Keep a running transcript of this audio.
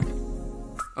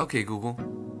Okay, Google.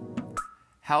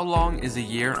 How long is a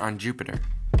year on Jupiter?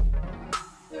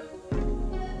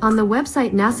 On the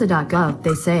website nasa.gov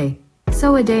they say,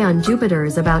 so a day on Jupiter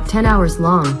is about 10 hours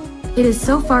long. It is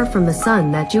so far from the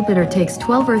sun that Jupiter takes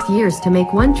 12 Earth years to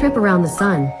make one trip around the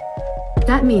sun.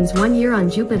 That means 1 year on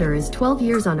Jupiter is 12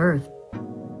 years on Earth.